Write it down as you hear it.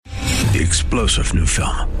The explosive new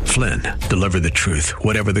film, Flynn, deliver the truth,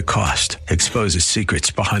 whatever the cost. Exposes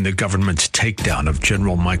secrets behind the government's takedown of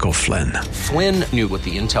General Michael Flynn. Flynn knew what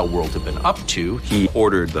the intel world had been up to. He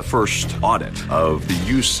ordered the first audit of the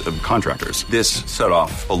use of contractors. This set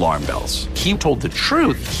off alarm bells. He told the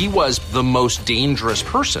truth. He was the most dangerous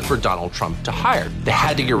person for Donald Trump to hire. They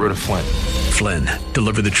had to get rid of Flynn. Flynn,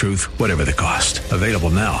 deliver the truth, whatever the cost. Available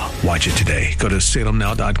now. Watch it today. Go to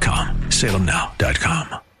salemnow.com.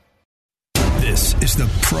 salemnow.com. This is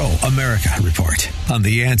the Pro America Report on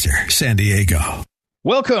The Answer San Diego.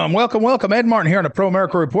 Welcome. Ed Martin here on the Pro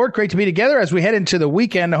America Report. Great to be together as we head into the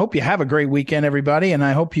weekend. I hope you have a great weekend, everybody, and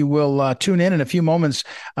I hope you will tune in a few moments.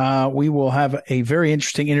 We will have a very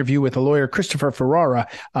interesting interview with the lawyer Christopher Ferrara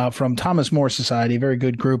from Thomas More Society, a very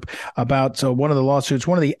good group, about one of the lawsuits,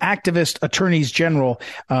 one of the activist attorneys general,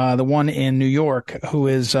 the one in New York, who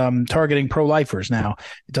is targeting pro-lifers now.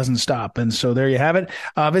 It doesn't stop. And so there you have it.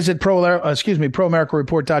 Visit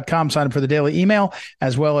ProAmericaReport.com, sign up for the daily email,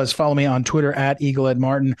 as well as follow me on Twitter at Eagle Ed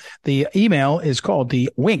Martin. The email is called The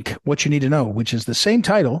Wink, What You Need to Know, which is the same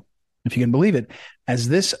title, if you can believe it, as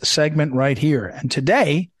this segment right here. And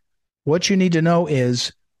today, what you need to know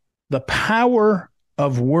is the power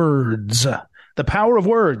of words. The power of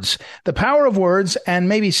words. The power of words, and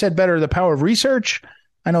maybe said better, the power of research.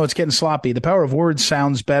 I know it's getting sloppy. The power of words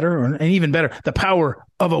sounds better, and even better, the power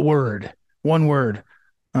of a word. One word.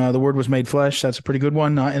 The word was made flesh. That's a pretty good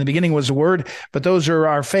one. In the beginning was the word, but those are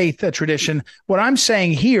our faith tradition. What I'm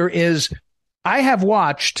saying here is I have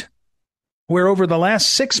watched where over the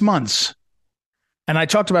last 6 months, and I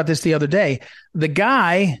talked about this the other day, the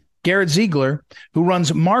guy, Garrett Ziegler, who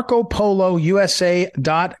runs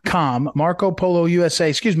MarcoPoloUSA.com,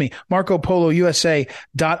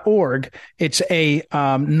 MarcoPoloUSA.org. It's a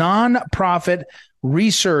non-profit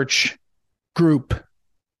research group.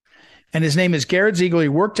 And his name is Garrett Ziegler. He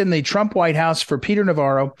worked in the Trump White House for Peter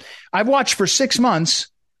Navarro. I've watched for 6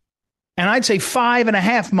 months, and I'd say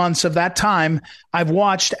 5.5 months of that time I've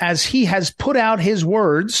watched as he has put out his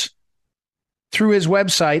words through his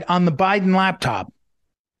website on the Biden laptop.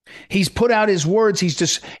 He's put out his words.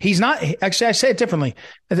 He's not, actually, I say it differently.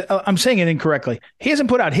 I'm saying it incorrectly. He hasn't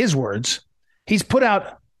put out his words. He's put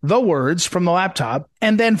out the words from the laptop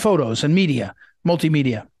and then photos and media,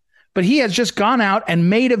 multimedia. But he has just gone out and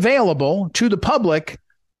made available to the public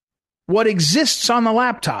what exists on the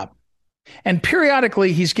laptop. And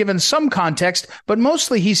periodically, he's given some context, but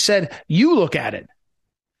mostly he said, you look at it.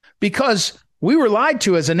 Because we were lied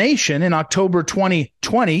to as a nation in October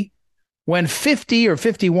 2020, when 50 or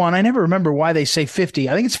 51, I never remember why they say 50,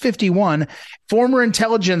 I think it's 51, former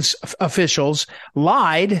intelligence officials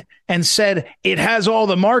lied and said it has all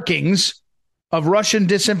the markings of Russian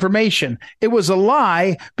disinformation. It was a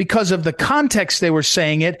lie because of the context they were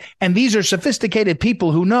saying it. And these are sophisticated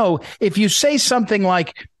people who know if you say something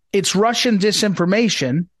like it's Russian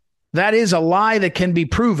disinformation, that is a lie that can be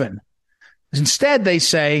proven. Instead, they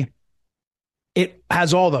say it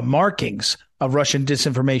has all the markings of Russian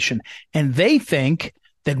disinformation. And they think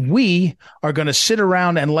that we are going to sit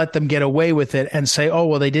around and let them get away with it and say, oh,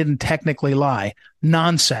 well, they didn't technically lie.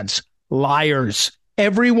 Nonsense. Liars.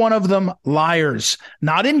 Every one of them liars,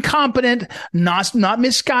 not incompetent, not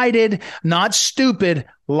misguided, not stupid,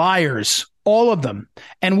 liars, all of them.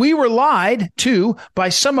 And we were lied to by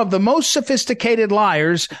some of the most sophisticated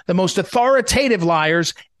liars, the most authoritative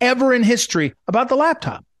liars ever in history about the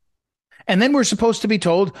laptop. And then we're supposed to be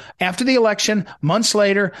told after the election, months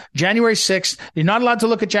later, January 6th, you're not allowed to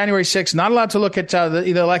look at January 6th, not allowed to look at the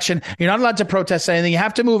election. You're not allowed to protest anything. You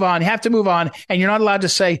have to move on. And you're not allowed to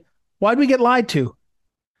say, why'd we get lied to?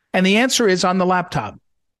 And the answer is on the laptop.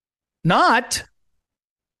 Not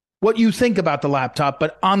what you think about the laptop,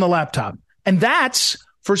 but on the laptop. And that's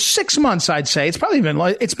for 6 months, I'd say. It's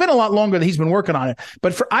been a lot longer that he's been working on it.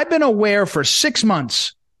 But I've been aware for 6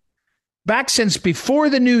 months, back since before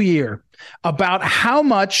the new year, about how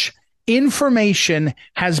much information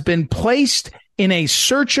has been placed in a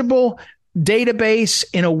searchable database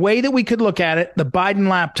in a way that we could look at it, the Biden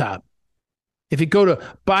laptop. If you go to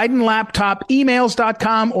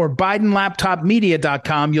BidenLaptopEmails.com or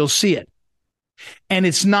BidenLaptopMedia.com, you'll see it. And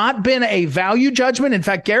it's not been a value judgment. In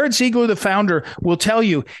fact, Garrett Ziegler, the founder, will tell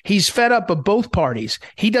you he's fed up of both parties.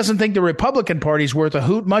 He doesn't think the Republican Party's worth a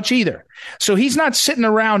hoot much either. So he's not sitting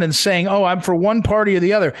around and saying, oh, I'm for one party or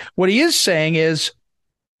the other. What he is saying is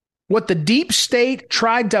what the deep state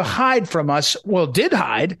tried to hide from us, well, did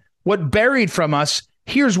hide, what buried from us,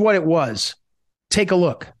 here's what it was. Take a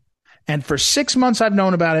look. And for 6 months, I've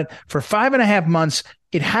known about it. For 5.5 months,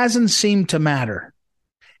 it hasn't seemed to matter.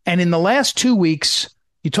 And in the last 2 weeks,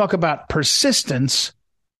 you talk about persistence.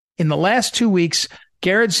 In the last 2 weeks,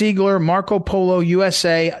 Garrett Ziegler,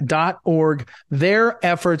 MarcoPoloUSA.org, their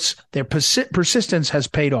efforts, their persistence has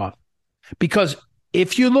paid off. Because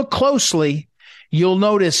if you look closely, you'll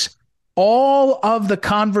notice all of the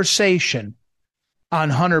conversation on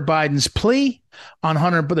Hunter Biden's plea, on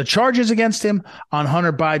the charges against him, on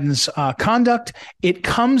Hunter Biden's conduct. It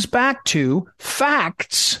comes back to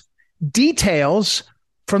facts, details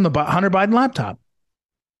from the Hunter Biden laptop.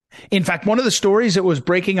 In fact, one of the stories that was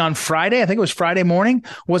breaking on Friday, I think it was Friday morning,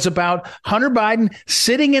 was about Hunter Biden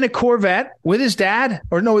sitting in a Corvette with his dad,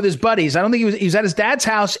 with his buddies. I don't think he was at his dad's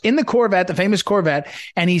house in the Corvette, the famous Corvette.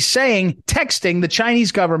 And he's texting the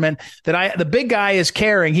Chinese government that the big guy is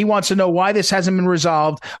caring. He wants to know why this hasn't been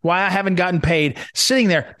resolved, why I haven't gotten paid. Sitting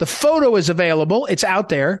there. The photo is available. It's out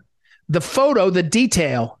there. The photo, the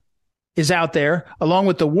detail is out there along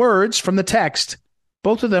with the words from the text.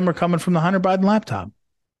 Both of them are coming from the Hunter Biden laptop.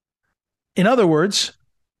 In other words,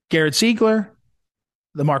 Garrett Ziegler,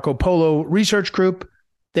 the Marco Polo Research Group,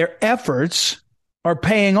 their efforts are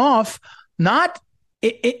paying off, not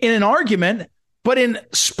in an argument, but in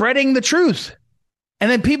spreading the truth. And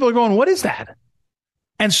then people are going, what is that?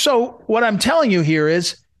 And so what I'm telling you here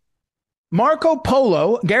is Marco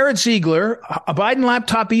Polo, Garrett Ziegler,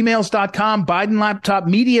 BidenLaptopEmails.com,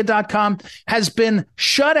 BidenLaptopMedia.com has been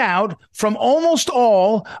shut out from almost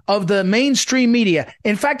all of the mainstream media.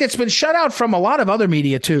 In fact, it's been shut out from a lot of other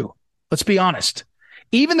media too. Let's be honest.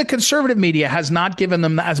 Even the conservative media has not given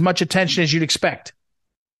them as much attention as you'd expect.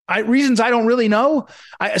 Reasons I don't really know.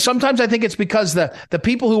 Sometimes I think it's because the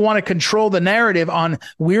people who want to control the narrative on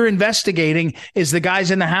we're investigating is the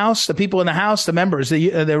guys in the House, the people in the House, the members,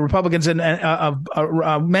 the Republicans and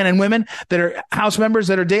men and women that are House members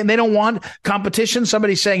that are they don't want competition.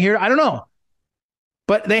 Somebody's saying here, I don't know,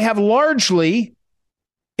 but they have largely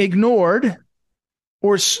ignored.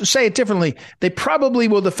 Or say it differently, they probably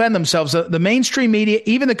will defend themselves. The mainstream media,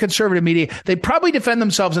 even the conservative media, they probably defend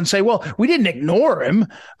themselves and say, well, we didn't ignore him.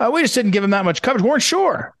 We just didn't give him that much coverage. We weren't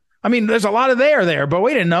sure. I mean, there's a lot of there, but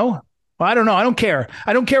we didn't know. Well, I don't know. I don't care.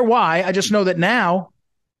 I don't care why. I just know that now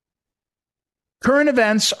current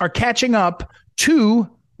events are catching up to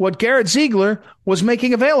what Garrett Ziegler was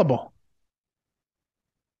making available.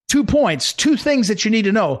 2 points, 2 things that you need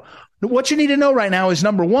to know. What you need to know right now is,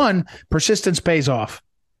 number one, persistence pays off.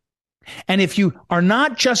 And if you are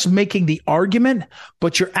not just making the argument,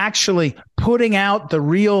 but you're actually putting out the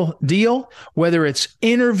real deal, whether it's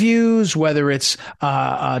interviews, whether it's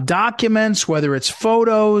documents, whether it's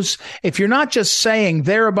photos, if you're not just saying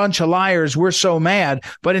they're a bunch of liars, we're so mad,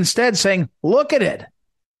 but instead saying, look at it.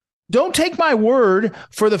 Don't take my word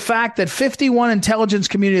for the fact that 51 intelligence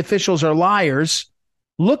community officials are liars.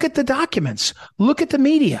 Look at the documents. Look at the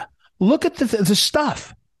media. Look at the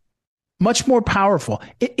stuff. Much more powerful.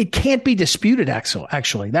 It can't be disputed,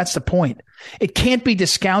 actually. That's the point. It can't be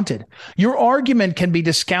discounted. Your argument can be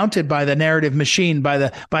discounted by the narrative machine, by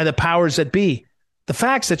the powers that be. The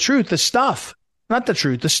facts, the truth, the stuff, not the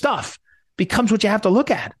truth, the stuff becomes what you have to look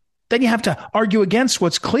at. Then you have to argue against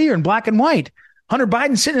what's clear in black and white. Hunter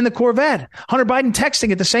Biden sitting in the Corvette, Hunter Biden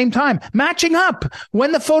texting at the same time, matching up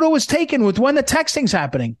when the photo was taken with when the texting's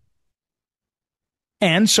happening.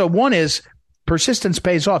 And so one is persistence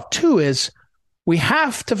pays off. 2 is we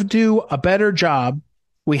have to do a better job.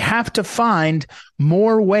 We have to find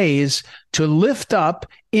more ways to lift up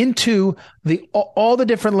into all the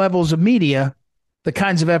different levels of media, the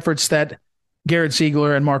kinds of efforts that Garrett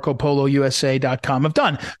Ziegler and MarcoPoloUSA.com have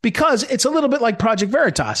done, because it's a little bit like Project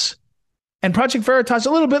Veritas. And Project Veritas,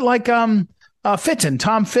 a little bit like Tom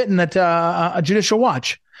Fitton at Judicial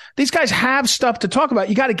Watch. These guys have stuff to talk about.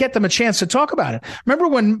 You got to get them a chance to talk about it. Remember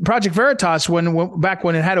when Project Veritas, back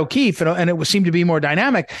when it had O'Keefe and it seemed to be more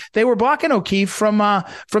dynamic, they were blocking O'Keefe from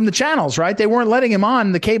the channels, right? They weren't letting him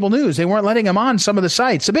on the cable news. They weren't letting him on some of the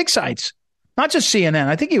sites, the big sites, not just CNN.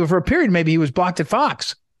 I think for a period, maybe he was blocked at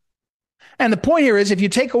Fox. And the point here is, if you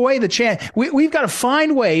take away the channel, we've got to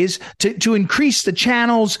find ways to increase the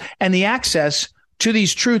channels and the access to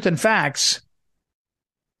these truth and facts.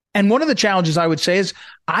 And one of the challenges I would say is,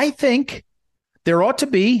 I think there ought to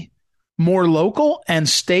be more local and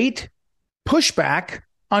state pushback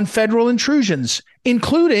on federal intrusions,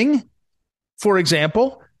 including, for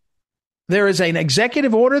example, there is an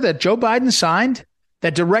executive order that Joe Biden signed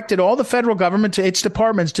that directed all the federal government to its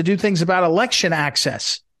departments to do things about election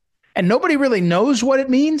access. And nobody really knows what it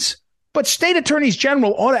means, but state attorneys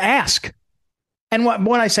general ought to ask. And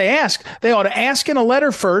when I say ask, they ought to ask in a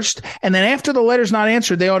letter first, and then after the letter's not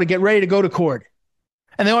answered, they ought to get ready to go to court.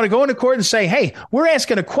 And they ought to go into court and say, hey, we're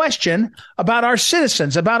asking a question about our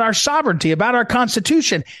citizens, about our sovereignty, about our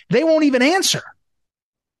Constitution. They won't even answer.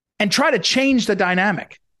 And try to change the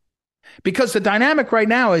dynamic. Because the dynamic right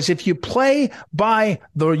now is if you play by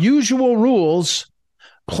the usual rules,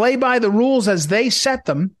 play by the rules as they set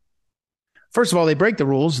them. First of all, they break the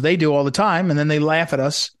rules. They do all the time, and then they laugh at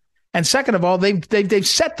us. And second of all, they've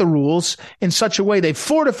set the rules in such a way, they've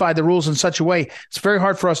fortified the rules in such a way, it's very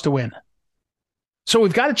hard for us to win. So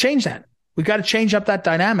we've got to change that. We've got to change up that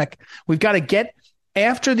dynamic. We've got to get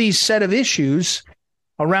after these set of issues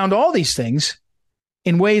around all these things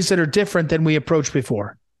in ways that are different than we approached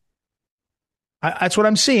before. That's what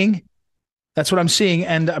I'm seeing. That's what I'm seeing,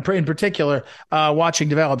 and in particular, watching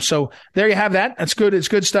develop. So there you have that. That's good. It's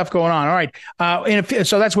good stuff going on. All right.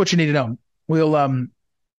 So that's what you need to know. We'll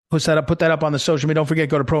put that up on the social media. Don't forget,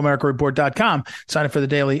 go to proamericareport.com. Sign up for the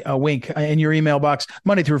daily wink in your email box,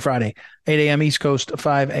 Monday through Friday, 8 a.m. East Coast,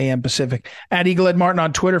 5 a.m. Pacific. At Eagle Ed Martin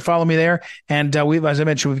on Twitter. Follow me there. And as I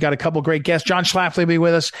mentioned, we've got a couple great guests. John Schlafly will be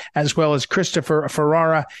with us, as well as Christopher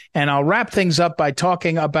Ferrara. And I'll wrap things up by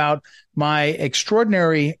talking about my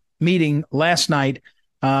extraordinary meeting last night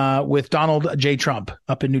with Donald J. Trump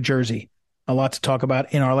up in New Jersey. A lot to talk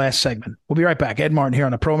about in our last segment. We'll be right back. Ed Martin here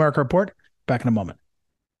on the Pro America Report. Back in a moment.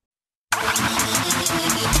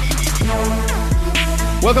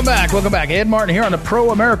 Welcome back. Ed Martin here on the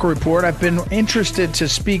Pro America Report. I've been interested to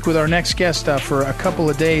speak with our next guest for a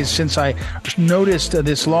couple of days since I noticed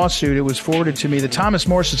this lawsuit. It was forwarded to me. The Thomas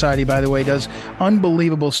More Society, by the way, does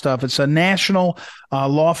unbelievable stuff. It's a national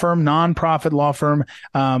law firm, nonprofit law firm,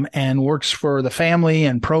 and works for the family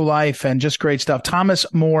and pro-life and just great stuff.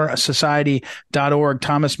 ThomasMoreSociety.org,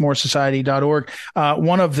 ThomasMoreSociety.org.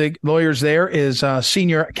 One of the lawyers there is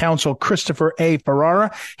senior counsel Christopher A.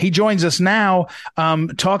 Ferrara. He joins us now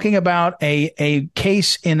talking about a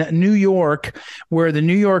case in New York where the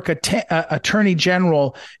New York Attorney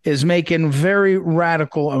General is making very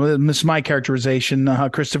radical, this is my characterization,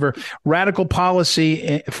 Christopher, radical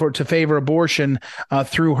policy to favor abortion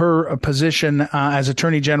through her position as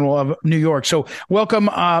Attorney General of New York. So welcome,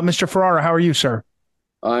 Mr. Ferrara. How are you, sir?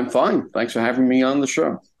 I'm fine. Thanks for having me on the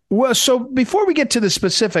show. Well, so before we get to the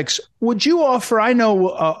specifics, would you offer, I know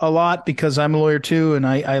a lot because I'm a lawyer too, and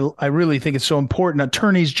I really think it's so important.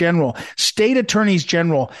 Attorneys general, state attorneys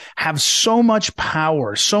general have so much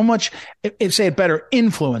power, so much, say it better,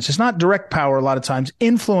 influence. It's not direct power a lot of times,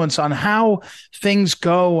 influence on how things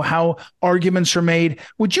go, how arguments are made.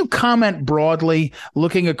 Would you comment broadly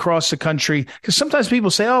looking across the country? Because sometimes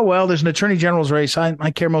people say, oh, well, there's an attorney general's race.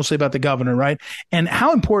 I care mostly about the governor, right? And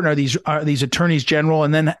how important are these attorneys general?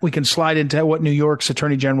 And then we can slide into what New York's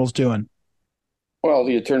attorney general's doing. Well,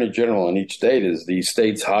 the attorney general in each state is the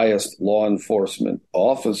state's highest law enforcement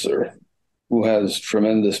officer who has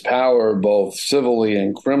tremendous power, both civilly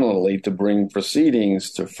and criminally, to bring proceedings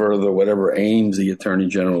to further whatever aims the attorney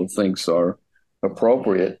general thinks are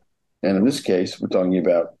appropriate. And in this case, we're talking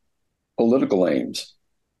about political aims.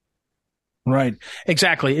 Right.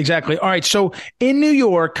 Exactly. All right. So in New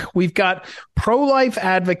York, we've got pro-life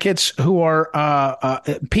advocates who are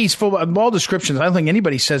peaceful. All descriptions, I don't think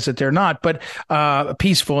anybody says that they're not, but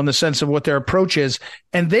peaceful in the sense of what their approach is.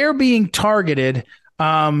 And they're being targeted.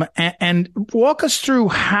 And walk us through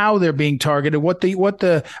how they're being targeted, what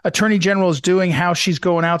the attorney general is doing, how she's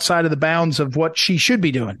going outside of the bounds of what she should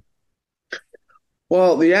be doing.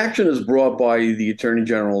 Well, the action is brought by the Attorney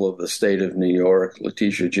General of the state of New York,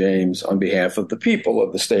 Letitia James, on behalf of the people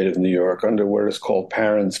of the state of New York under what is called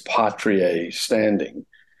parens patriae standing.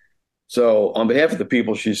 So on behalf of the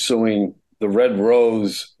people, she's suing the Red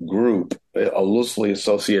Rose group, a loosely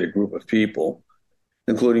associated group of people,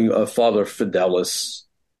 including Father Fidelis,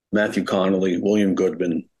 Matthew Connolly, William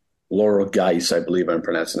Goodman, Laura Geis, I believe I'm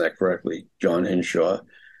pronouncing that correctly, John Hinshaw,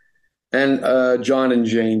 and John and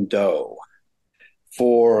Jane Doe,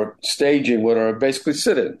 for staging what are basically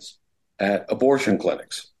sit-ins at abortion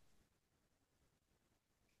clinics.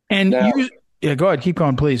 And now, go ahead, keep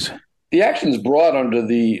going, please. The action is brought under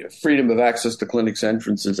the Freedom of Access to Clinics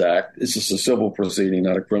Entrances Act. This is a civil proceeding,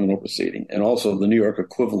 not a criminal proceeding, and also the New York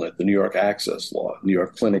equivalent, the New York Access Law, New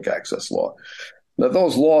York Clinic Access Law. Now,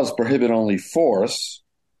 those laws prohibit only force,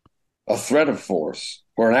 a threat of force,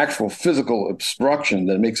 or an actual physical obstruction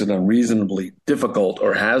that makes it unreasonably difficult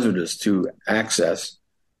or hazardous to access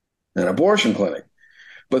an abortion clinic.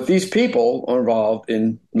 But these people are involved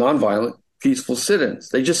in nonviolent, peaceful sit-ins.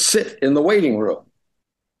 They just sit in the waiting room,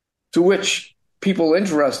 to which people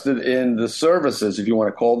interested in the services, if you want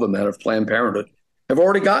to call them that, of Planned Parenthood, have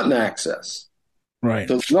already gotten access. Right.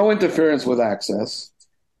 So there's no interference with access.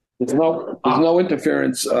 There's no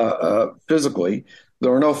interference physically.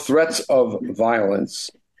 There are no threats of violence.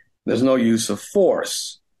 There's no use of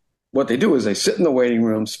force. What they do is they sit in the waiting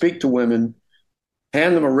room, speak to women,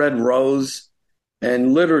 hand them a red rose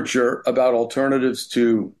and literature about alternatives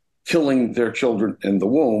to killing their children in the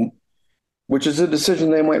womb, which is a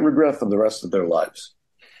decision they might regret for the rest of their lives.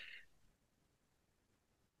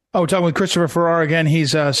 Oh, we're talking with Christopher Farrar again.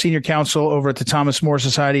 He's senior counsel over at the Thomas More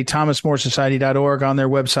Society, thomasmoresociety.org. On their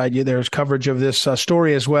website, there's coverage of this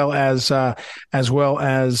story as well as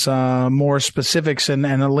more specifics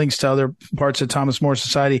and links to other parts of Thomas More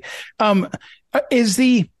Society.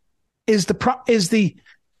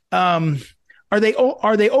 Are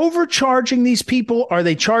they overcharging these people? Are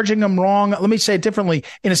they charging them wrong? Let me say it differently.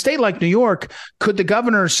 In a state like New York, could the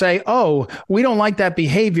governor say, "Oh, we don't like that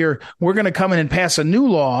behavior. We're going to come in and pass a new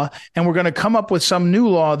law, and we're going to come up with some new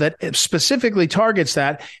law that specifically targets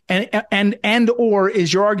that"? Or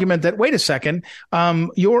is your argument that, wait a second,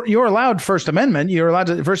 you're allowed First Amendment.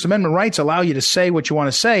 First Amendment rights allow you to say what you want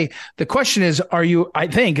to say. The question is, are you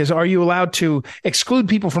allowed to exclude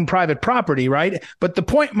people from private property, right? But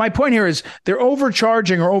my point here is they're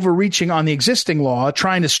overcharging or overreaching on the existing law,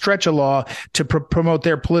 trying to stretch a law to promote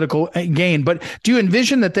their political gain. But do you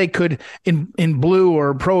envision that they could, in blue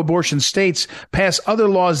or pro-abortion states, pass other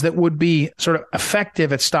laws that would be sort of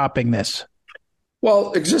effective at stopping this?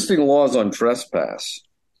 Well, existing laws on trespass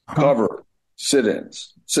cover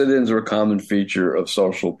sit-ins. Sit-ins are a common feature of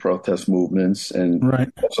social protest movements, and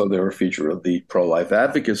also they're a feature of the pro-life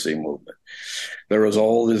advocacy movement. They're as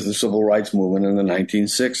old as the civil rights movement in the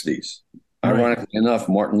 1960s. Ironically enough,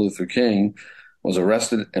 Martin Luther King was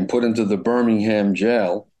arrested and put into the Birmingham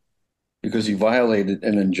jail because he violated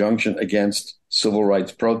an injunction against civil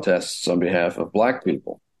rights protests on behalf of Black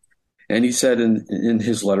people. And he said in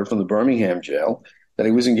his letter from the Birmingham jail that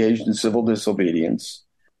he was engaged in civil disobedience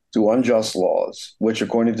to unjust laws, which,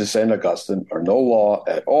 according to St. Augustine, are no law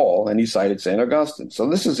at all. And he cited St. Augustine. So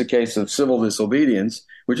this is a case of civil disobedience,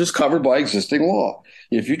 which is covered by existing law.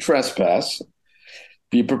 If you trespass,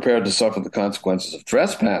 be prepared to suffer the consequences of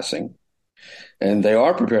trespassing. And they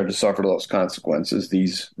are prepared to suffer those consequences,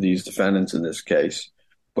 these defendants in this case.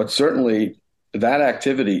 But certainly that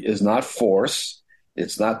activity is not force.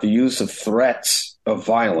 It's not the use of threats of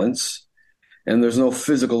violence. And there's no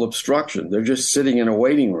physical obstruction. They're just sitting in a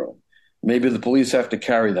waiting room. Maybe the police have to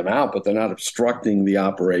carry them out, but they're not obstructing the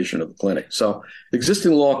operation of the clinic. So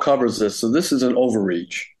existing law covers this. So this is an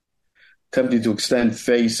overreach, attempting to extend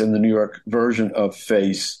FACE and the New York version of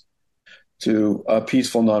FACE to a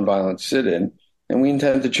peaceful nonviolent sit-in. And we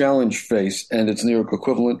intend to challenge FACE and its New York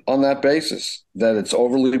equivalent on that basis, that it's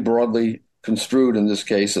overly broadly construed in this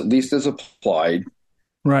case, at least as applied.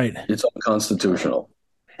 Right. It's unconstitutional.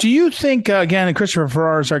 Do you think, again, and Christopher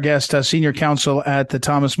Farrar is our guest, senior counsel at the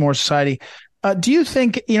Thomas More Society, do you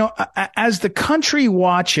think, as the country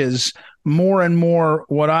watches more and more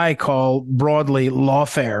what I call broadly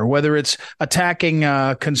lawfare, whether it's attacking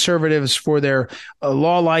conservatives for their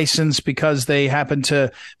law license because they happen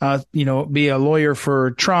to, be a lawyer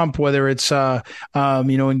for Trump, whether it's,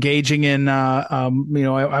 engaging in,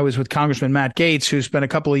 I was with Congressman Matt Gaetz, who spent a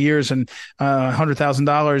couple of years and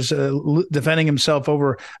 $100,000 defending himself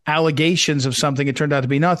over allegations of something. It turned out to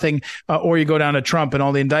be nothing, or you go down to Trump and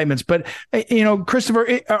all the indictments. But,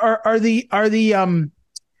 Christopher, are the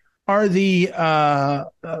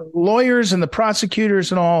lawyers and the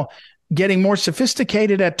prosecutors and all getting more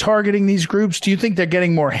sophisticated at targeting these groups? Do you think they're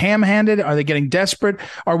getting more ham-handed? Are they getting desperate?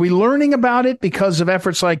 Are we learning about it because of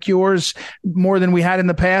efforts like yours more than we had in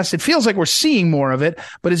the past? It feels like we're seeing more of it,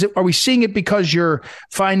 but are we seeing it because you're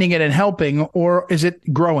finding it and helping, or is it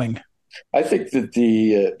growing? I think that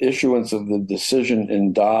the issuance of the decision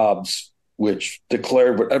in Dobbs, which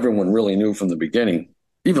declared what everyone really knew from the beginning,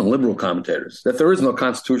 even liberal commentators, that there is no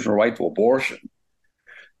constitutional right to abortion,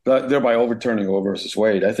 thereby overturning Roe versus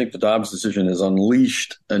Wade. I think the Dobbs decision has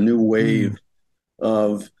unleashed a new wave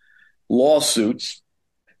of lawsuits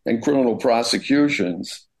and criminal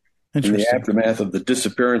prosecutions in the aftermath of the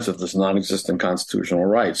disappearance of this non-existent constitutional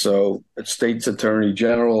right. So states' attorney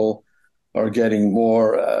general are getting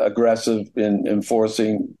more aggressive in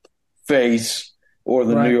enforcing FACE or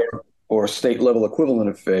the New York or state level equivalent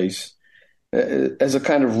of FACE as a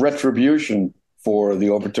kind of retribution for the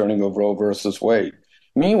overturning of Roe versus Wade.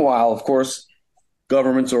 Meanwhile, of course,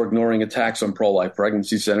 governments are ignoring attacks on pro-life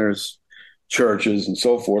pregnancy centers, churches, and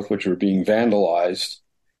so forth, which are being vandalized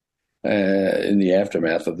in the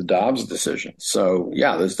aftermath of the Dobbs decision. So,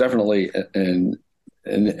 yeah, there's definitely an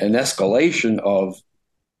escalation of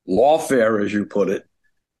lawfare, as you put it,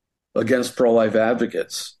 against pro-life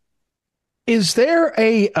advocates. Is there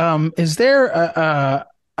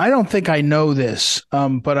I don't think I know this,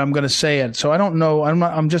 but I'm going to say it. So I don't know.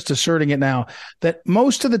 I'm just asserting it now that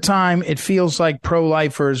most of the time it feels like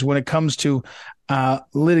pro-lifers, when it comes to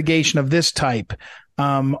litigation of this type,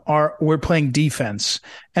 we're playing defense.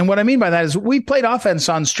 And what I mean by that is we played offense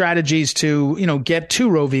on strategies to, get to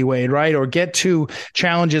Roe v. Wade, right? Or get to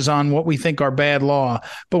challenges on what we think are bad law.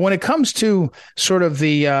 But when it comes to sort of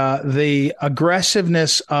the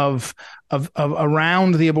aggressiveness of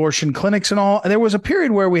around the abortion clinics and all, there was a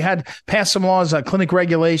period where we had passed some laws, clinic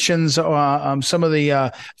regulations, some of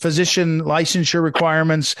the physician licensure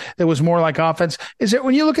requirements that was more like offense. Is it,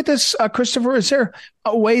 when you look at this, Christopher, is there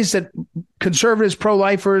ways that conservatives,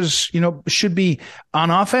 pro-lifers, should be on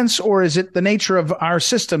offense, or is it the nature of our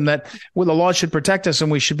system that the law should protect us and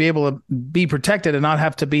we should be able to be protected and not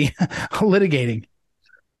have to be litigating?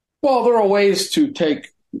 Well, there are ways to take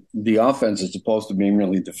the offense as opposed to being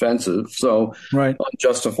merely defensive. So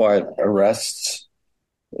unjustified arrests,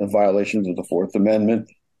 violations of the Fourth Amendment,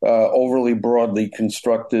 overly broadly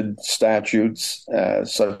constructed statutes,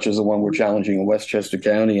 such as the one we're challenging in Westchester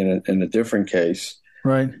County in a different case,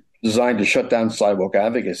 designed to shut down sidewalk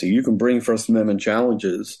advocacy. You can bring First Amendment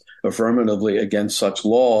challenges affirmatively against such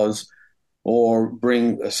laws, or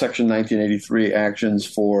bring Section 1983 actions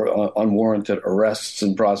for unwarranted arrests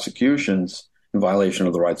and prosecutions in violation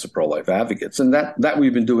of the rights of pro-life advocates. And that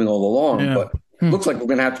we've been doing all along, but looks like we're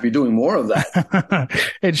going to have to be doing more of that.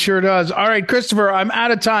 It sure does. All right, Christopher, I'm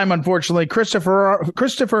out of time, unfortunately.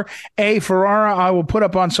 Christopher A. Ferrara, I will put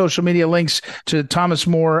up on social media links to Thomas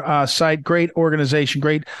More site. Great organization,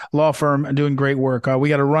 great law firm, and doing great work. We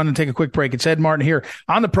got to run and take a quick break. It's Ed Martin here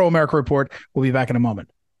on the Pro America Report. We'll be back in a moment.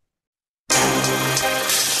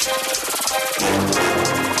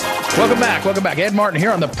 Welcome back. Ed Martin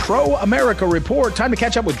here on the Pro America Report. Time to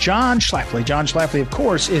catch up with John Schlafly. John Schlafly, of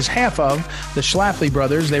course, is half of the Schlafly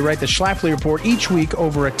brothers. They write the Schlafly Report each week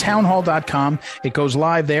over at townhall.com. It goes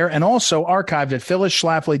live there and also archived at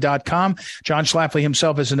phyllisschlafly.com. John Schlafly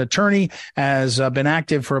himself is an attorney, has been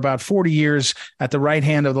active for about 40 years at the right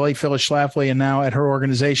hand of the late Phyllis Schlafly, and now at her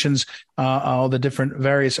organizations, all the different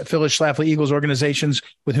various Phyllis Schlafly Eagles organizations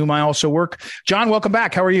with whom I also work. John, welcome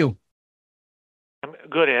back. How are you? I'm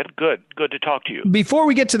good, Ed. Good to talk to you. Before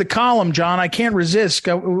we get to the column, John, I can't resist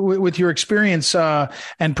with your experience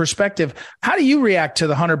and perspective. How do you react to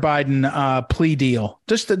the Hunter Biden plea deal?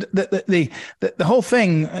 Just the whole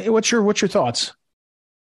thing. What's your thoughts?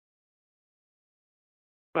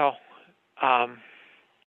 Well,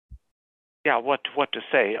 what to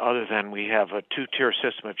say other than we have a two-tier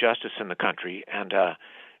system of justice in the country, and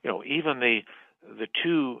even the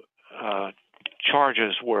two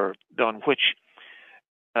charges were done, which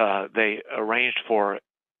they arranged for,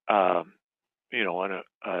 a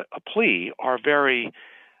plea, are very,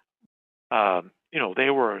 they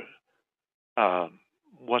were,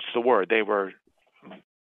 what's the word? They were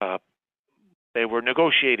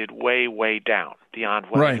negotiated way down beyond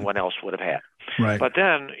what anyone else would have had. Right. But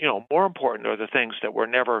then, more important are the things that were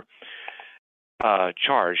never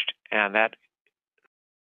charged, and that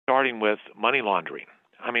starting with money laundering.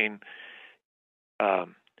 I mean,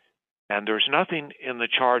 and there's nothing in the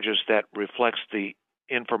charges that reflects the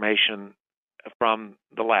information from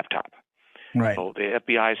the laptop. Right. So the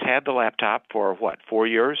FBI's had the laptop for 4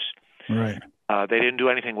 years? Right. They didn't do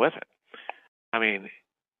anything with it. I mean,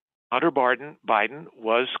 Hunter Biden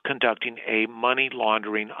was conducting a money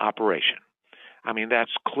laundering operation. I mean,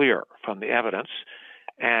 that's clear from the evidence,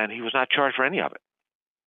 and he was not charged for any of it.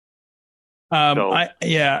 And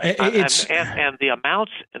the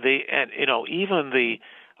amounts, even the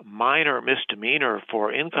minor misdemeanor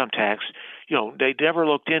for income tax, they never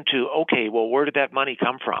looked into, okay, well, where did that money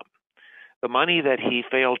come from? The money that he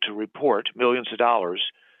failed to report, millions of dollars,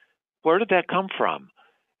 where did that come from?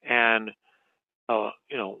 And,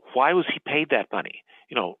 why was he paid that money?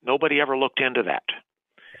 Nobody ever looked into that.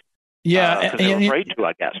 Yeah. Because they were afraid to,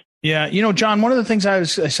 I guess. Yeah. John, one of the things I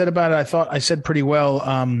said about it, I thought I said pretty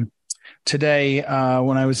well today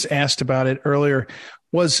when I was asked about it earlier,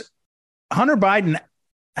 was Hunter Biden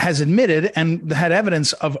has admitted and had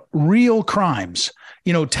evidence of real crimes.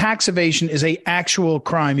 Tax evasion is a actual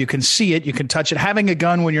crime. You can see it. You can touch it. Having a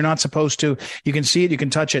gun when you're not supposed to, you can see it. You can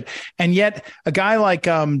touch it. And yet a guy like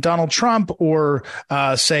Donald Trump or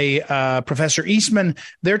Professor Eastman,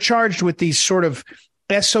 they're charged with these sort of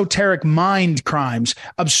esoteric mind crimes,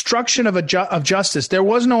 obstruction of justice. There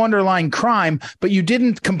was no underlying crime, but you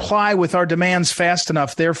didn't comply with our demands fast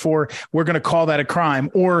enough. Therefore, we're going to call that a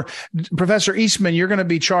crime. Or Professor Eastman, you're going to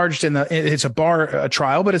be charged it's a bar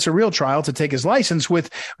trial, but it's a real trial to take his license with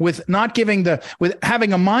not giving with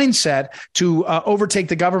having a mindset to overtake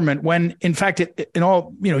the government when in fact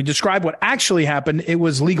describe what actually happened. It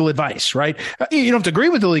was legal advice, right? You don't have to agree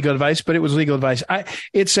with the legal advice, but it was legal advice.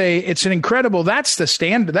 It's an incredible, that's the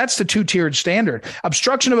standard. That's the two-tiered standard.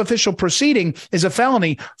 Obstruction of official proceeding is a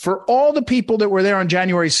felony for all the people that were there on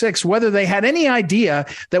January 6th, whether they had any idea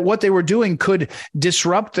that what they were doing could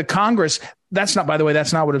disrupt the Congress. That's not, by the way,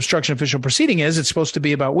 that's not what obstruction of official proceeding is. It's supposed to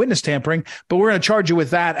be about witness tampering, but we're going to charge you with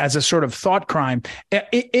that as a sort of thought crime.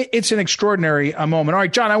 It's an extraordinary moment. All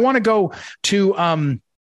right, John, I want to go to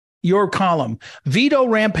your column. Veto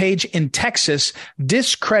rampage in Texas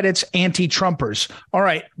discredits anti-Trumpers. All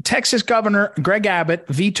right. Texas Governor Greg Abbott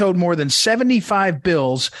vetoed more than 75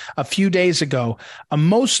 bills a few days ago,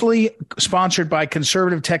 mostly sponsored by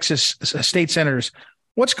conservative Texas state senators.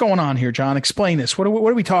 What's going on here, John? Explain this. What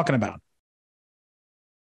are we talking about?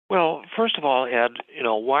 Well, first of all, Ed,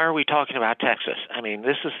 why are we talking about Texas? I mean,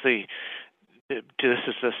 this is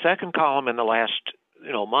the second column in the last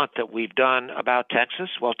month that we've done about Texas.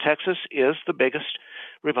 Well, Texas is the biggest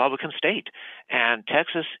Republican state, and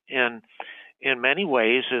Texas, in many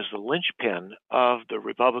ways, is the linchpin of the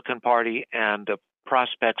Republican Party and the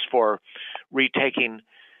prospects for retaking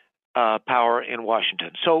power in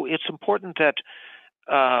Washington. So it's important that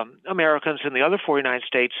Americans in the other 49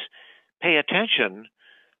 states pay attention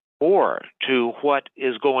more to what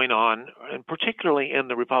is going on, and particularly in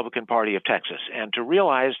the Republican Party of Texas, and to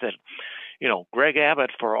realize that, Greg Abbott,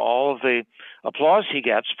 for all of the applause he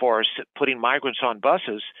gets for putting migrants on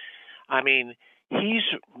buses, I mean, he's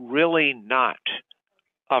really not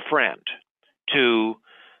a friend to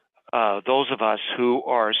those of us who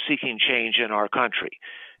are seeking change in our country,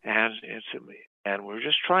 and we're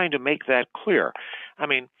just trying to make that clear. I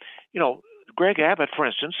mean, Greg Abbott, for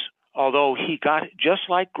instance, although he got just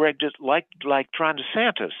like Ron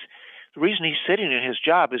DeSantis, the reason he's sitting in his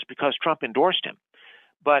job is because Trump endorsed him.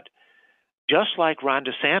 But just like Ron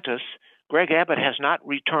DeSantis, Greg Abbott has not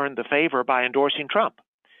returned the favor by endorsing Trump.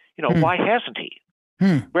 Why hasn't he?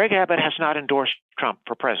 Greg Abbott has not endorsed Trump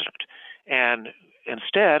for president. And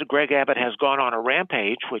instead, Greg Abbott has gone on a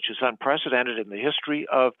rampage, which is unprecedented in the history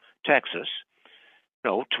of Texas.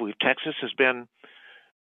 Texas has been,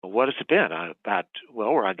 what has it been? I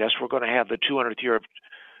guess we're going to have the 200th year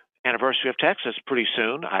anniversary of Texas pretty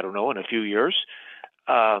soon. I don't know, in a few years.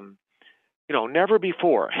 Never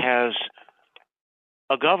before has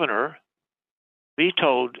a governor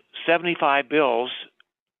vetoed 75 bills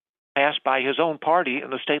passed by his own party in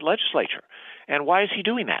the state legislature. And why is he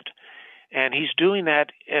doing that? And he's doing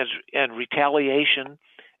that as retaliation,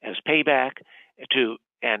 as payback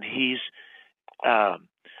and he's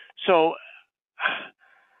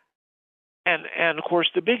And of course,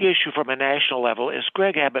 the big issue from a national level is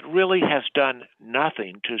Greg Abbott really has done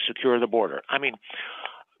nothing to secure the border. I mean,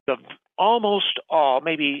 almost all,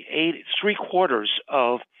 maybe 3/4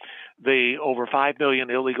 of the over 5 million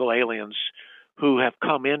illegal aliens who have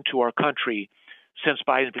come into our country since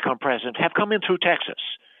Biden's become president have come in through Texas.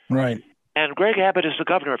 Right. And Greg Abbott is the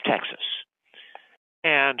governor of Texas.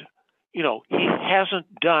 And, he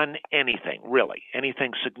hasn't done anything, really,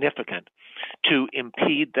 anything significant to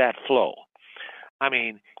impede that flow. I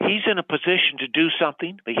mean, he's in a position to do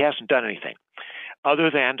something, but he hasn't done anything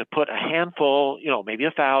other than to put a handful, maybe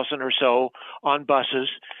 1,000 or so on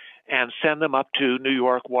buses and send them up to New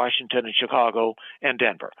York, Washington, and Chicago and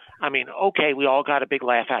Denver. I mean, okay, we all got a big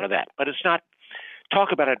laugh out of that, but it's not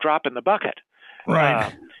talk about a drop in the bucket.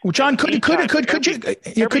 Right. Well, John, could you? For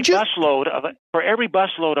every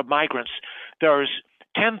busload of migrants, there's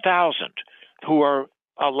 10,000 who are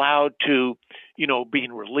allowed to,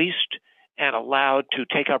 being released and allowed to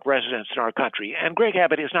take up residence in our country. And Greg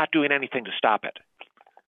Abbott is not doing anything to stop it.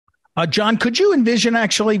 John, could you envision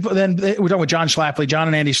actually, then we're talking with John Schlafly. John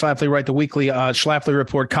and Andy Schlafly write the weekly Schlafly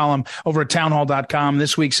Report column over at townhall.com.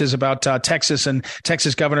 This week's is about Texas and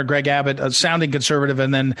Texas Governor Greg Abbott sounding conservative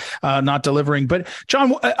and then not delivering. But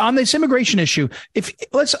John, on this immigration issue,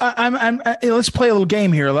 let's play a little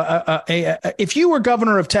game here. If you were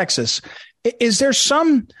governor of Texas, is there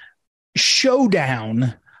some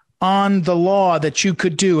showdown on the law that you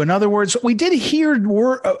could do? In other words, we did hear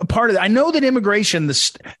part of it. I know that immigration, the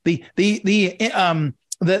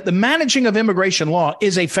managing of immigration law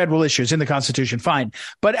is a federal issue. It's in the Constitution. Fine.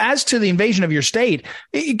 But as to the invasion of your state,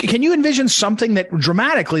 can you envision something that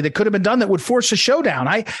dramatically that could have been done that would force a showdown?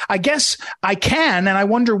 I guess I can, and I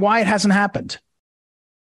wonder why it hasn't happened.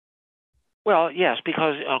 Well, yes,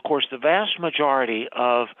 because, of course, the vast majority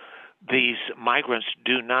of these migrants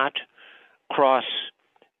do not cross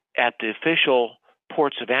at the official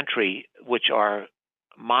ports of entry, which are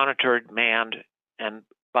monitored, manned, and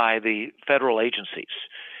by the federal agencies.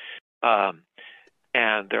 And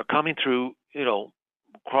they're coming through,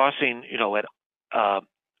 crossing, at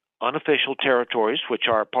unofficial territories, which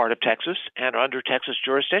are part of Texas and under Texas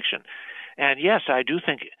jurisdiction. And yes, I do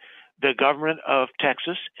think the government of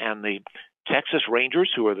Texas and the Texas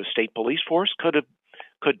Rangers, who are the state police force, could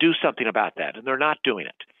do something about that, and they're not doing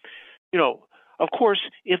it. You know, of course,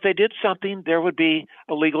 if they did something, there would be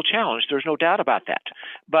a legal challenge. There's no doubt about that.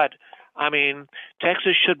 But I mean,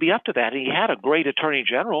 Texas should be up to that. He had a great attorney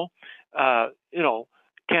general,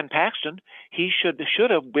 Ken Paxton. He should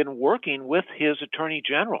have been working with his attorney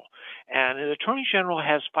general. And the attorney general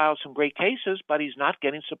has filed some great cases, but he's not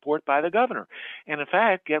getting support by the governor. And in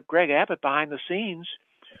fact, Greg Abbott behind the scenes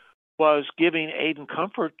was giving aid and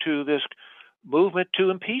comfort to this movement to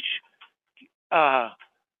impeach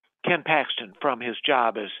Ken Paxton from his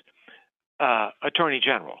job as attorney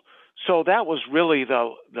general. So that was really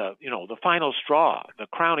the final straw, the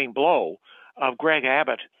crowning blow of Greg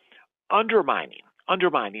Abbott undermining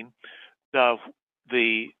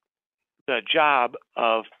the job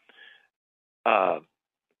of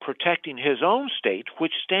protecting his own state,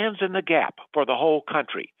 which stands in the gap for the whole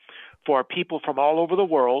country, for people from all over the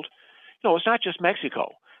world. No, it's not just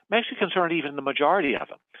Mexico. Mexicans aren't even the majority of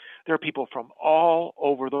them. There are people from all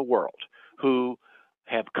over the world who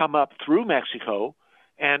have come up through Mexico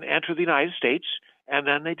and enter the United States, and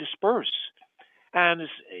then they disperse. And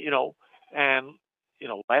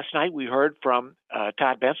last night we heard from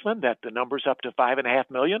Todd Bensman that the number's up to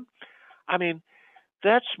 5.5 million. I mean,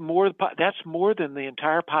 that's more than the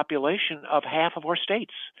entire population of half of our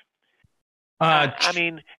states.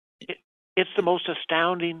 It's the most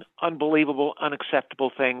astounding, unbelievable,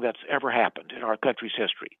 unacceptable thing that's ever happened in our country's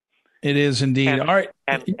history. It is indeed. All right.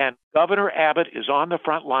 And Governor Abbott is on the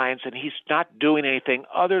front lines, and he's not doing anything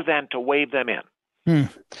other than to wave them in.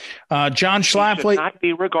 John Schlafly should not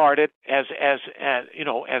be regarded as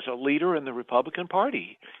a leader in the Republican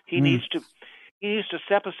Party. He needs to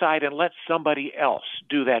step aside and let somebody else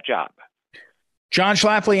do that job. John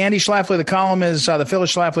Schlafly, Andy Schlafly, the column is the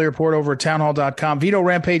Phyllis Schlafly Report over at townhall.com. Veto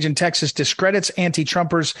rampage in Texas discredits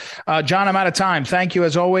anti-Trumpers. John, I'm out of time. Thank you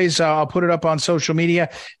as always. I'll put it up on social media,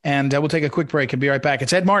 and we'll take a quick break and be right back.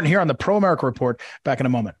 It's Ed Martin here on the Pro America Report. Back in a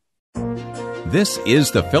moment. This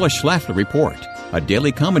is the Phyllis Schlafly Report, a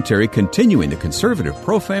daily commentary continuing the conservative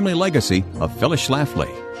pro-family legacy of Phyllis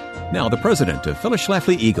Schlafly. Now, the president of Phyllis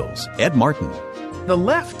Schlafly Eagles, Ed Martin. The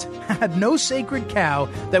left had no sacred cow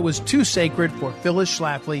that was too sacred for Phyllis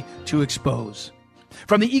Schlafly to expose.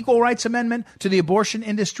 From the Equal Rights Amendment to the abortion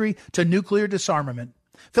industry to nuclear disarmament,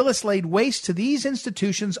 Phyllis laid waste to these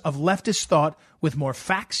institutions of leftist thought with more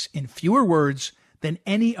facts in fewer words than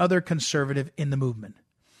any other conservative in the movement.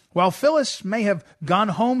 While Phyllis may have gone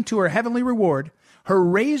home to her heavenly reward, her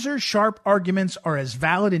razor-sharp arguments are as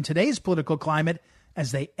valid in today's political climate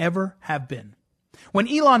as they ever have been. When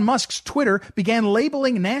Elon Musk's Twitter began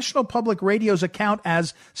labeling National Public Radio's account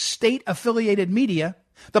as state-affiliated media,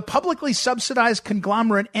 the publicly subsidized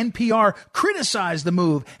conglomerate NPR criticized the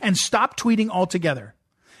move and stopped tweeting altogether.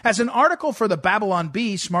 As an article for the Babylon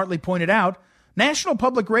Bee smartly pointed out, National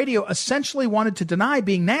Public Radio essentially wanted to deny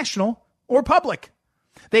being national or public.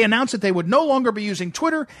 They announced that they would no longer be using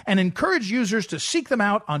Twitter and encouraged users to seek them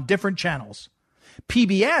out on different channels.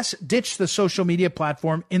 PBS ditched the social media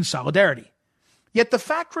platform in solidarity. Yet the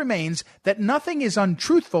fact remains that nothing is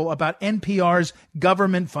untruthful about NPR's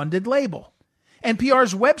government-funded label.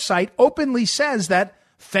 NPR's website openly says that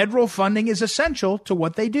federal funding is essential to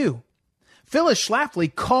what they do. Phyllis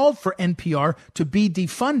Schlafly called for NPR to be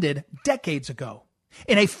defunded decades ago.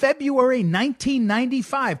 In a February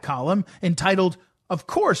 1995 column entitled, "Of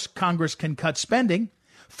Course Congress Can Cut Spending,"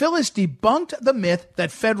 Phyllis debunked the myth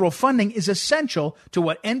that federal funding is essential to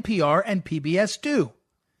what NPR and PBS do.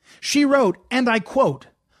 She wrote, and I quote,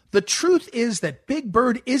 "The truth is that Big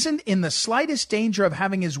Bird isn't in the slightest danger of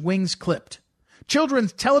having his wings clipped.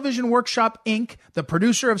 Children's Television Workshop, Inc., the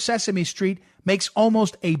producer of Sesame Street, makes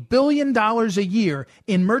almost $1 billion a year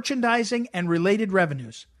in merchandising and related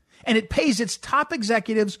revenues, and it pays its top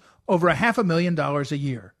executives over $500,000 a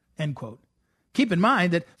year," end quote. Keep in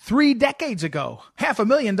mind that 3 decades ago,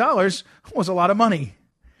 $500,000 was a lot of money.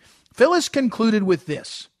 Phyllis concluded with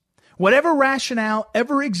this: whatever rationale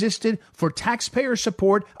ever existed for taxpayer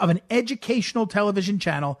support of an educational television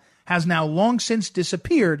channel has now long since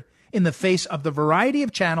disappeared in the face of the variety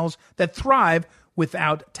of channels that thrive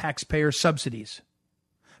without taxpayer subsidies.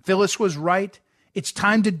 Phyllis was right. It's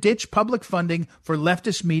time to ditch public funding for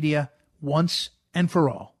leftist media once and for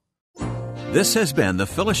all. This has been the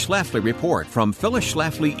Phyllis Schlafly Report from Phyllis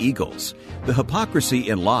Schlafly Eagles. The hypocrisy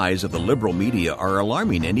and lies of the liberal media are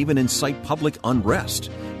alarming and even incite public unrest.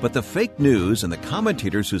 But the fake news and the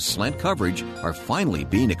commentators who slant coverage are finally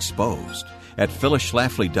being exposed. At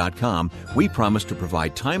phyllisschlafly.com, we promise to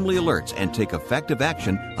provide timely alerts and take effective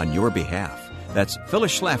action on your behalf. That's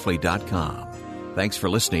phyllisschlafly.com. Thanks for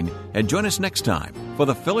listening, and join us next time for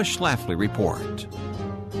the Phyllis Schlafly Report.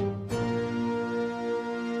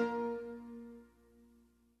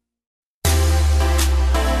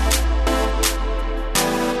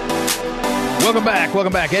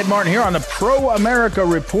 Welcome back. Ed Martin here on the Pro America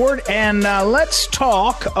Report, and let's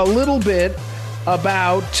talk a little bit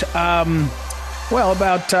about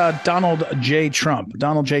Donald J. Trump.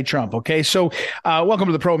 Okay, so welcome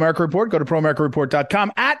to the Pro America Report. Go to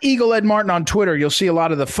proamericareport.com. At Eagle Ed Martin on Twitter, you'll see a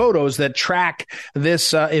lot of the photos that track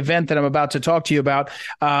this event that I'm about to talk to you about.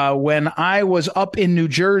 When I was up in New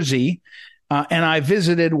Jersey and I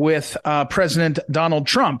visited with President Donald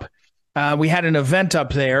Trump. We had an event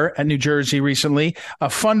up there at New Jersey recently, a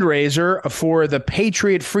fundraiser for the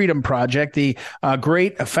Patriot Freedom Project, the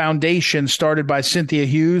great foundation started by Cynthia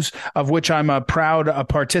Hughes, of which I'm a proud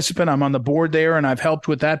participant. I'm on the board there, and I've helped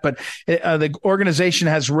with that. But the organization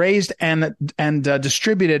has raised and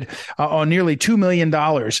distributed on nearly $2 million,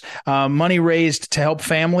 money raised to help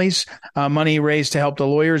families, money raised to help the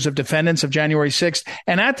lawyers of defendants of January 6th.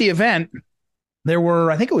 And at the event, there were,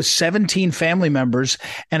 I think it was 17 family members,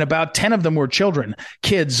 and about 10 of them were children,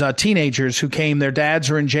 kids, teenagers who came. Their dads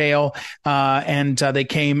are in jail, and they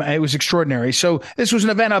came. It was extraordinary. So this was an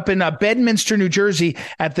event up in Bedminster, New Jersey,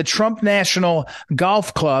 at the Trump National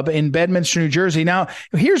Golf Club in Bedminster, New Jersey. Now,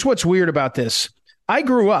 here's what's weird about this. I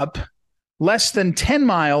grew up less than 10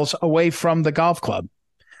 miles away from the golf club.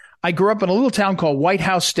 I grew up in a little town called White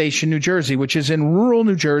House Station, New Jersey, which is in rural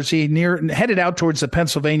New Jersey, headed out towards the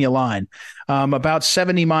Pennsylvania line, about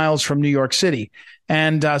 70 miles from New York City.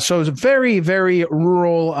 And so it was a very, very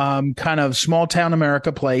rural kind of small town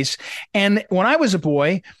America place. And when I was a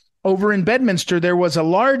boy, over in Bedminster, there was a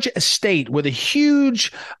large estate with a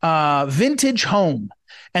huge vintage home.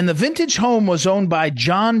 And the vintage home was owned by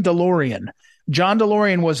John DeLorean. John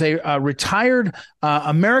DeLorean was a retired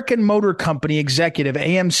American Motor Company executive,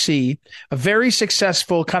 AMC, a very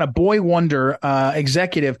successful kind of boy wonder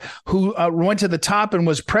executive who went to the top and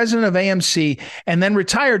was president of AMC and then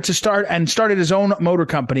retired to started his own motor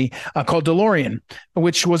company called DeLorean,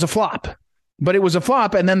 which was a flop. But it was a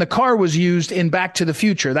flop, and then the car was used in Back to the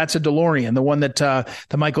Future. That's a DeLorean, the one that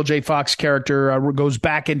the Michael J. Fox character goes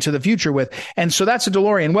back into the future with. And so that's a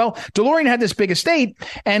DeLorean. Well, DeLorean had this big estate,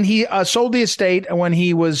 and he sold the estate when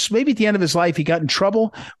he was maybe at the end of his life. He got in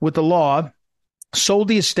trouble with the law, sold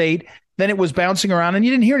the estate. Then it was bouncing around, and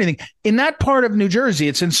you didn't hear anything. In that part of New Jersey,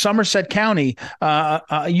 it's in Somerset County,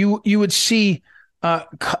 you would see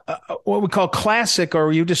what we call classic,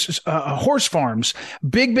 or horse farms,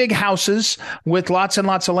 big houses with lots and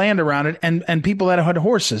lots of land around it, and people that had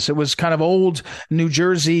horses. It was kind of old New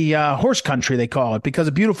Jersey horse country, they call it, because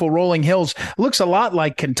of beautiful rolling hills. It looks a lot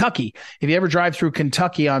like Kentucky. If you ever drive through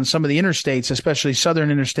Kentucky on some of the interstates, especially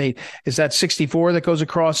Southern Interstate, is that 64 that goes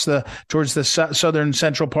across towards the southern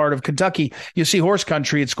central part of Kentucky. You see horse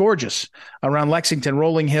country. It's gorgeous around Lexington,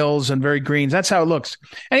 rolling hills and very greens. That's how it looks.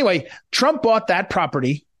 Anyway, Trump bought that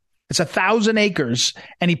property. It's 1,000 acres,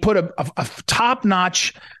 and he put a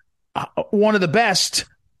top-notch, one of the best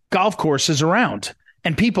golf courses around,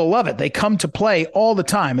 and people love it. They come to play all the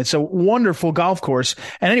time. It's a wonderful golf course.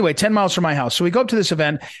 And anyway, 10 miles from my house. So we go up to this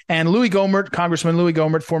event, and Louis Gohmert, Congressman Louis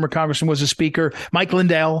Gohmert, former congressman, was a speaker. Mike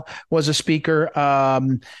Lindell was a speaker,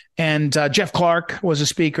 and Jeff Clark was a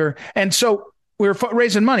speaker. And so we were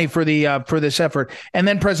raising money for this effort. And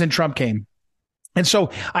then President Trump came. And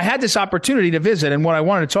so I had this opportunity to visit, and what I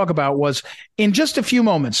wanted to talk about was, in just a few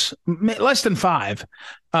moments, less than 5,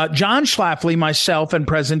 John Schlafly, myself, and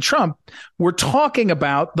President Trump were talking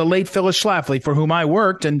about the late Phyllis Schlafly, for whom I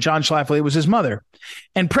worked, and John Schlafly was his mother.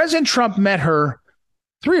 And President Trump met her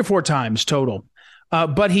 3 or 4 times total.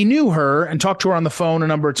 But he knew her and talked to her on the phone a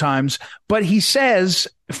number of times. But he says,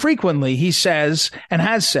 frequently, and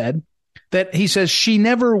has said, that he says she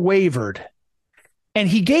never wavered. And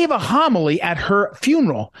he gave a homily at her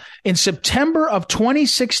funeral in September of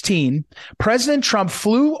 2016. President Trump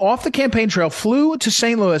flew off the campaign trail, flew to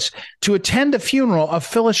St. Louis to attend the funeral of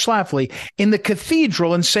Phyllis Schlafly in the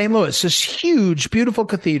cathedral in St. Louis, this huge, beautiful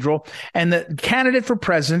cathedral. And the candidate for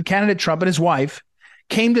president, candidate Trump, and his wife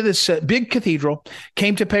came to this big cathedral,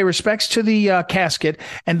 came to pay respects to the casket,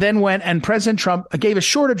 and then went, and President Trump gave a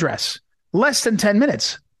short address, less than 10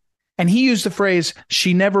 minutes. And he used the phrase,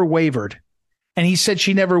 she never wavered. And he said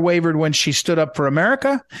she never wavered when she stood up for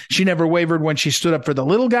America. She never wavered when she stood up for the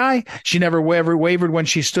little guy. She never wavered when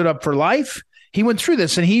she stood up for life. He went through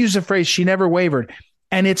this, and he used the phrase, she never wavered.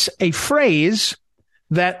 And it's a phrase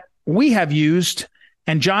that we have used,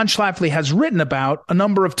 and John Schlafly has written about a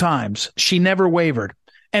number of times. She never wavered.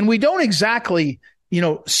 And we don't exactly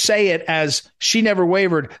say it as she never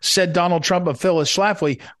wavered, said Donald Trump of Phyllis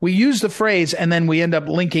Schlafly. We use the phrase and then we end up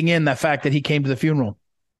linking in the fact that he came to the funeral.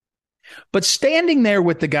 But standing there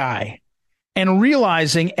with the guy and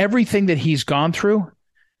realizing everything that he's gone through,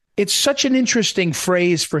 it's such an interesting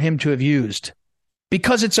phrase for him to have used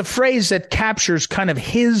because it's a phrase that captures kind of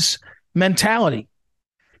his mentality.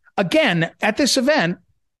 Again, at this event,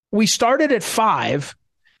 we started at 5.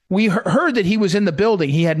 We heard that he was in the building.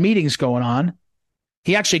 He had meetings going on.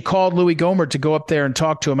 He actually called Louis Gohmert to go up there and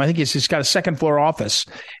talk to him. I think he's got a second floor office.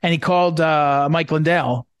 And he called Mike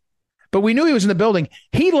Lindell. But we knew he was in the building.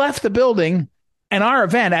 He left the building and our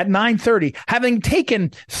event at 9:30, having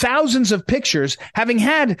taken thousands of pictures, having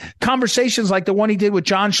had conversations like the one he did with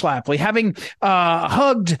John Schlafly, having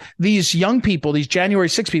hugged these young people, these January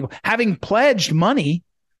 6 people, having pledged money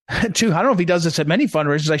to, I don't know if he does this at many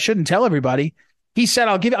fundraisers. I shouldn't tell everybody. He said,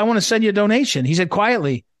 I want to send you a donation. He said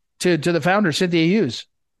quietly to the founder, Cynthia Hughes.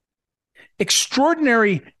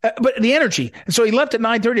 Extraordinary, but the energy. And so he left at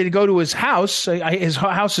 9:30 to go to his house. His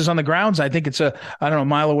house is on the grounds. I think it's a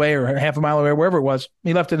mile away or half a mile away, wherever it was.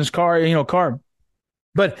 He left in his car.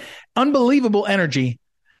 But unbelievable energy.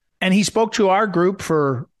 And he spoke to our group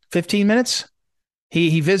for 15 minutes.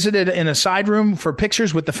 He visited in a side room for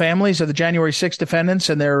pictures with the families of the January 6 defendants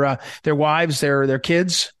and their wives, their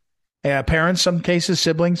kids, parents, some cases,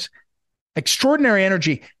 siblings. Extraordinary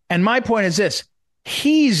energy. And my point is this.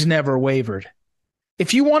 He's never wavered.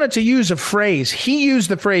 If you wanted to use a phrase, he used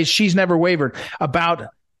the phrase, she's never wavered,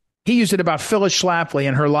 he used it about Phyllis Schlafly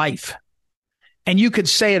and her life. And you could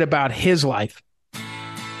say it about his life.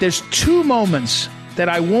 There's 2 moments that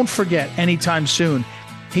I won't forget anytime soon.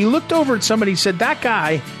 He looked over at somebody and said, that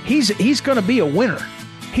guy, he's going to be a winner.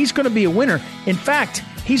 He's going to be a winner. In fact,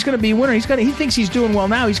 he's going to be a winner. He thinks he's doing well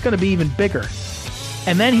now. He's going to be even bigger.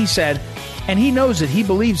 And then he said, and he knows it, he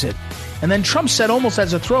believes it. And then Trump said, almost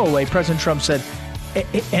as a throwaway, President Trump said,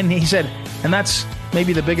 and he said, and that's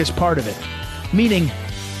maybe the biggest part of it. Meaning,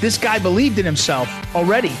 this guy believed in himself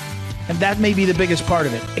already, and that may be the biggest part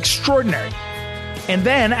of it. Extraordinary. And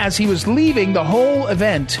then, as he was leaving the whole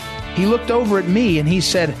event, he looked over at me and he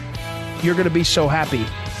said, you're going to be so happy.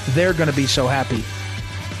 They're going to be so happy.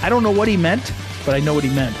 I don't know what he meant, but I know what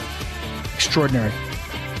he meant. Extraordinary.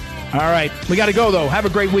 All right. We got to go, though. Have a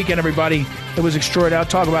great weekend, everybody. It was extraordinary. I'll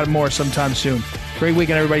talk about it more sometime soon. Great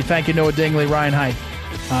weekend, everybody. Thank you, Noah Dingley, Ryan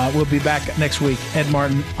Haidt. We'll be back next week. Ed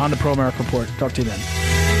Martin on the Pro America Report. Talk to you then.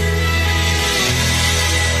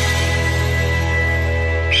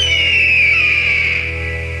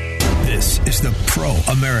 This is the Pro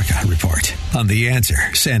America Report on The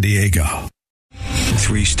Answer San Diego.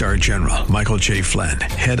 3-star General Michael J. Flynn,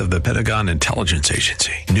 head of the Pentagon Intelligence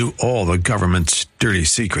Agency, knew all the government's dirty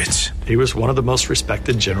secrets. He was one of the most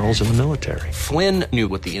respected generals in the military. Flynn knew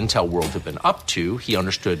what the intel world had been up to. He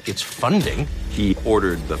understood its funding. He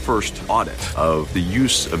ordered the first audit of the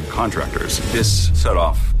use of contractors. This set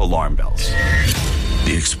off alarm bells.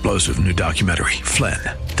 The explosive new documentary, Flynn,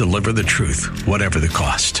 Deliver the Truth, Whatever the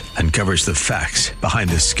Cost, uncovers the facts behind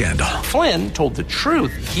this scandal. Flynn told the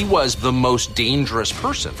truth. He was the most dangerous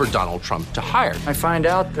person for Donald Trump to hire. I find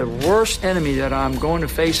out the worst enemy that I'm going to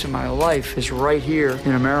face in my life is right here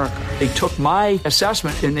in America. They took my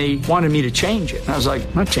assessment and they wanted me to change it. And I was like,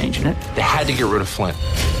 I'm not changing it. They had to get rid of Flynn.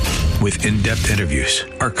 With in-depth interviews,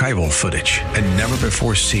 archival footage, and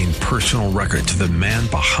never-before-seen personal records of the man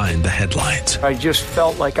behind the headlines. I just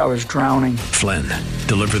felt like I was drowning. Flynn,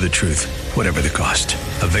 Deliver the Truth, Whatever the Cost.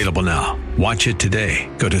 Available now. Watch it today.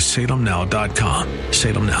 Go to salemnow.com.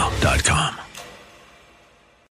 salemnow.com.